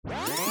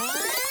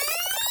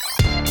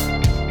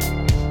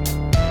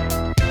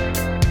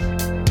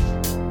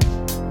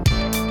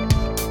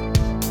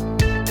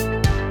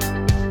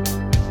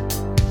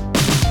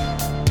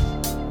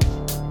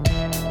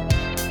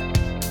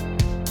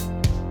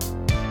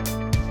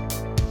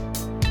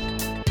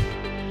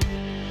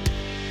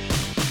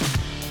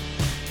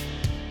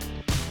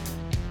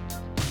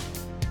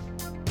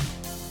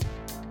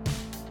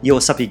Yo,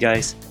 what's up you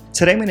guys?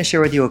 Today I'm going to share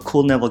with you a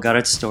cool Neville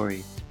Goddard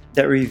story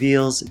that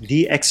reveals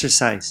the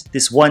exercise,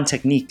 this one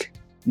technique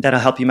that'll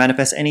help you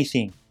manifest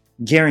anything.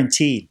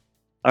 Guaranteed.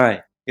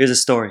 Alright, here's a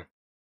story.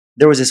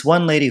 There was this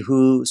one lady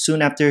who,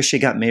 soon after she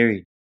got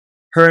married,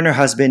 her and her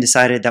husband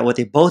decided that what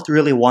they both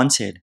really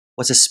wanted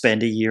was to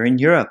spend a year in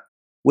Europe,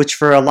 which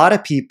for a lot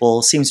of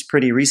people seems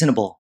pretty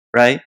reasonable,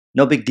 right?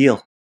 No big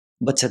deal.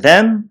 But to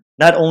them,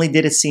 not only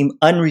did it seem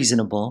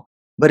unreasonable,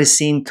 but it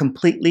seemed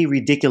completely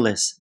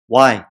ridiculous.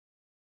 Why?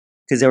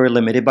 Because they were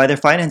limited by their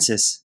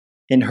finances.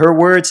 In her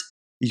words,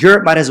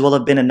 Europe might as well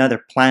have been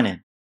another planet.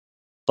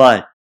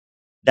 But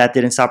that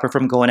didn't stop her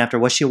from going after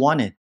what she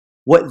wanted,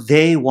 what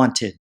they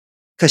wanted.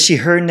 Because she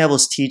heard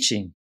Neville's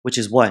teaching, which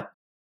is what?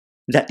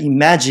 That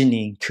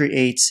imagining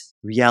creates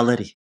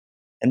reality.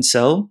 And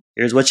so,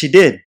 here's what she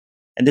did.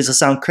 And this will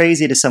sound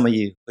crazy to some of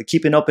you, but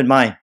keep an open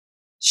mind.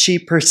 She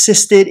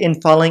persisted in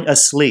falling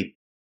asleep.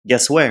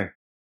 Guess where?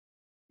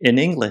 In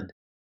England.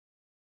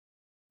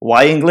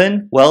 Why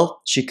England?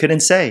 Well, she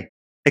couldn't say.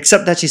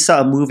 Except that she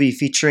saw a movie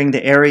featuring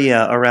the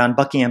area around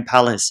Buckingham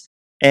Palace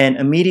and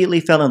immediately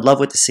fell in love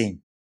with the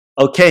scene.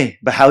 Okay,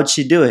 but how'd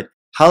she do it?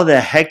 How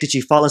the heck did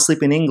she fall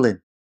asleep in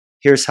England?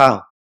 Here's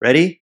how.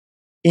 Ready?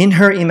 In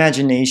her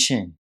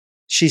imagination,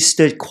 she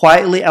stood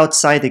quietly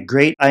outside the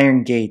great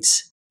iron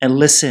gates and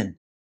listened.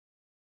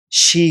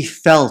 She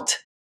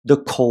felt the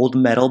cold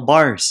metal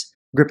bars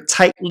grip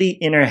tightly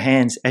in her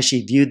hands as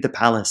she viewed the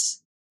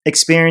palace,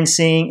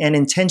 experiencing an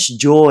intense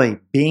joy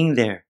being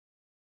there.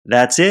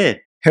 That's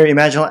it. Her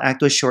imaginal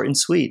act was short and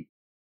sweet.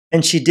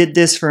 And she did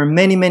this for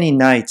many, many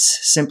nights,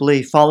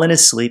 simply falling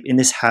asleep in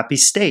this happy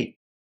state.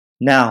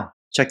 Now,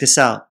 check this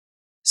out.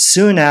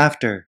 Soon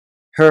after,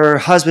 her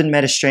husband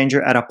met a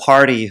stranger at a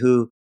party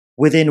who,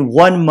 within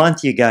 1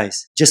 month, you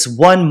guys, just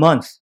 1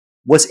 month,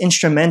 was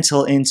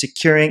instrumental in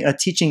securing a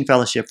teaching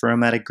fellowship for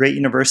him at a great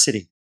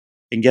university.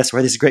 And guess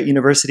where this great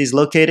university is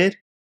located?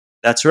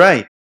 That's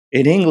right,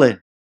 in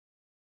England.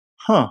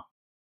 Huh.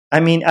 I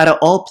mean, out of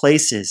all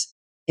places,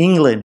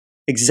 England,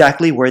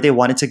 exactly where they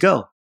wanted to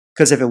go.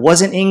 Because if it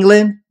wasn't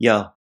England,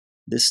 yo,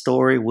 this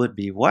story would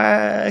be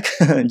whack.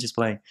 Just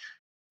playing.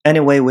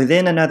 Anyway,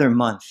 within another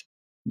month,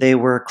 they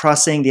were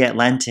crossing the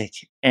Atlantic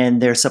and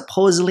their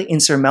supposedly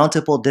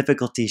insurmountable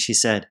difficulties, she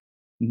said,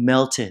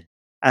 melted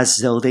as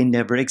though they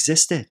never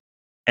existed.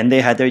 And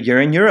they had their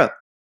year in Europe,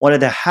 one of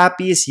the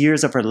happiest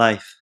years of her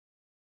life.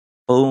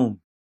 Boom.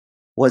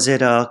 Was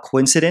it a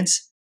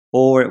coincidence?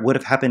 Or it would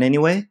have happened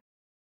anyway?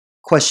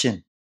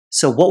 Question.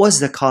 So what was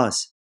the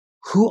cause?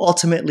 Who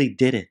ultimately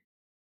did it?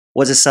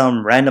 Was it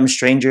some random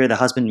stranger the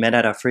husband met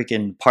at a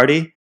freaking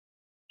party?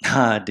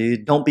 Nah,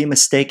 dude, don't be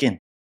mistaken.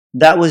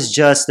 That was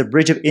just the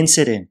bridge of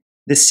incident,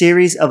 the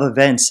series of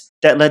events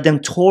that led them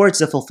towards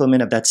the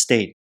fulfillment of that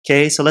state.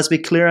 Okay, so let's be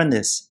clear on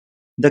this.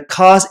 The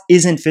cause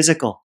isn't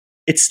physical.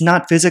 It's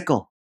not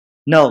physical.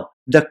 No,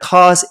 the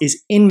cause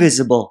is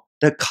invisible.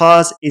 The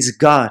cause is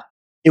God.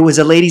 It was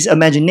a lady's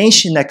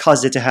imagination that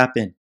caused it to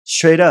happen.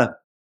 Straight up.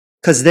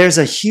 Because there's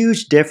a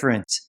huge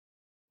difference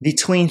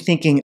between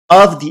thinking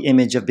of the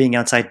image of being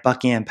outside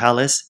Buckingham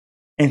Palace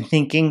and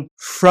thinking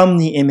from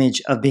the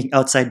image of being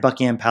outside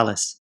Buckingham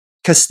Palace.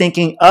 Because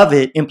thinking of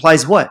it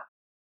implies what?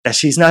 That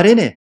she's not in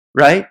it,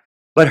 right?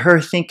 But her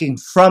thinking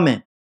from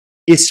it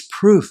is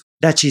proof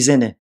that she's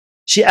in it.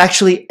 She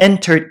actually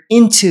entered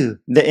into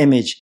the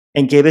image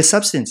and gave it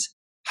substance.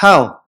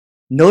 How?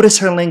 Notice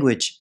her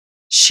language.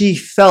 She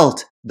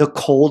felt the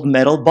cold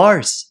metal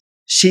bars.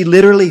 She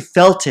literally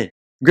felt it,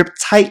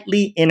 gripped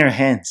tightly in her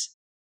hands.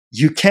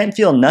 You can't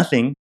feel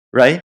nothing,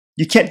 right?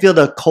 You can't feel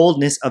the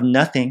coldness of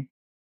nothing.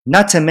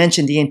 Not to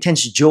mention the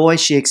intense joy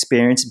she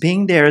experienced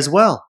being there as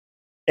well.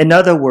 In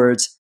other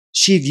words,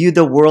 she viewed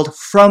the world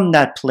from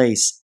that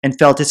place and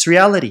felt its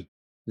reality.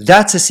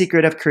 That's the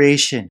secret of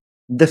creation,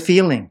 the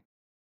feeling.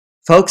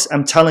 Folks,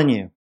 I'm telling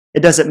you, it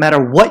doesn't matter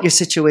what your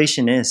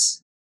situation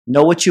is.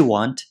 Know what you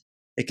want.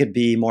 It could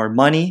be more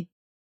money,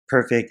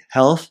 perfect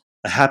health,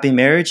 a happy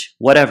marriage,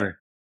 whatever.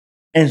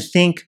 And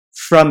think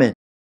from it.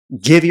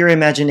 Give your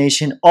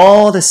imagination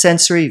all the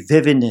sensory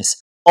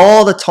vividness,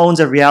 all the tones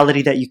of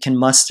reality that you can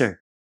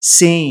muster.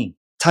 Seeing,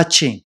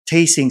 touching,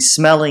 tasting,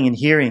 smelling, and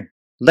hearing.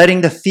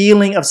 Letting the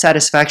feeling of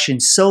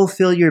satisfaction so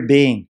fill your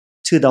being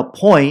to the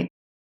point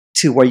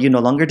to where you no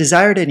longer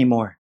desire it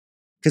anymore.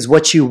 Because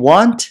what you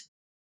want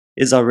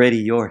is already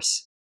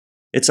yours.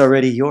 It's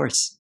already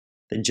yours.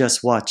 Then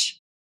just watch.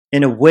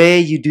 In a way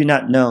you do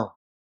not know,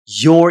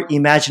 your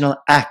imaginal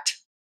act,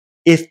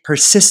 if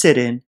persisted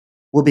in,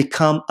 will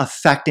become a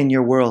fact in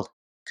your world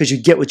because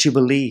you get what you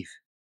believe.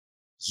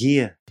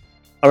 Yeah.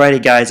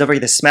 Alrighty guys, don't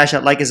forget to smash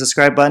that like and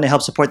subscribe button to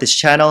help support this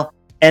channel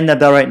and the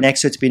bell right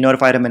next to it to be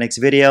notified of my next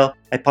video.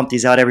 I pump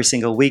these out every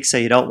single week so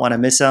you don't want to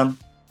miss them.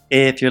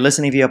 If you're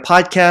listening via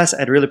podcast,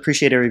 I'd really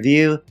appreciate a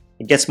review.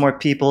 It gets more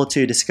people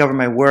to discover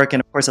my work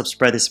and of course help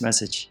spread this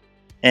message.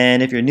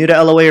 And if you're new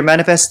to LOA or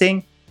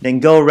manifesting, then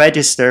go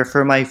register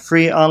for my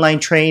free online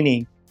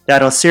training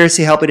that'll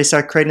seriously help you to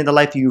start creating the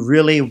life you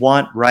really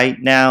want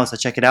right now. So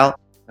check it out.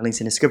 The link's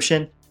in the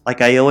description.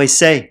 Like I always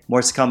say,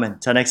 more's coming.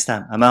 Till next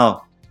time, I'm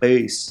out.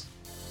 Peace.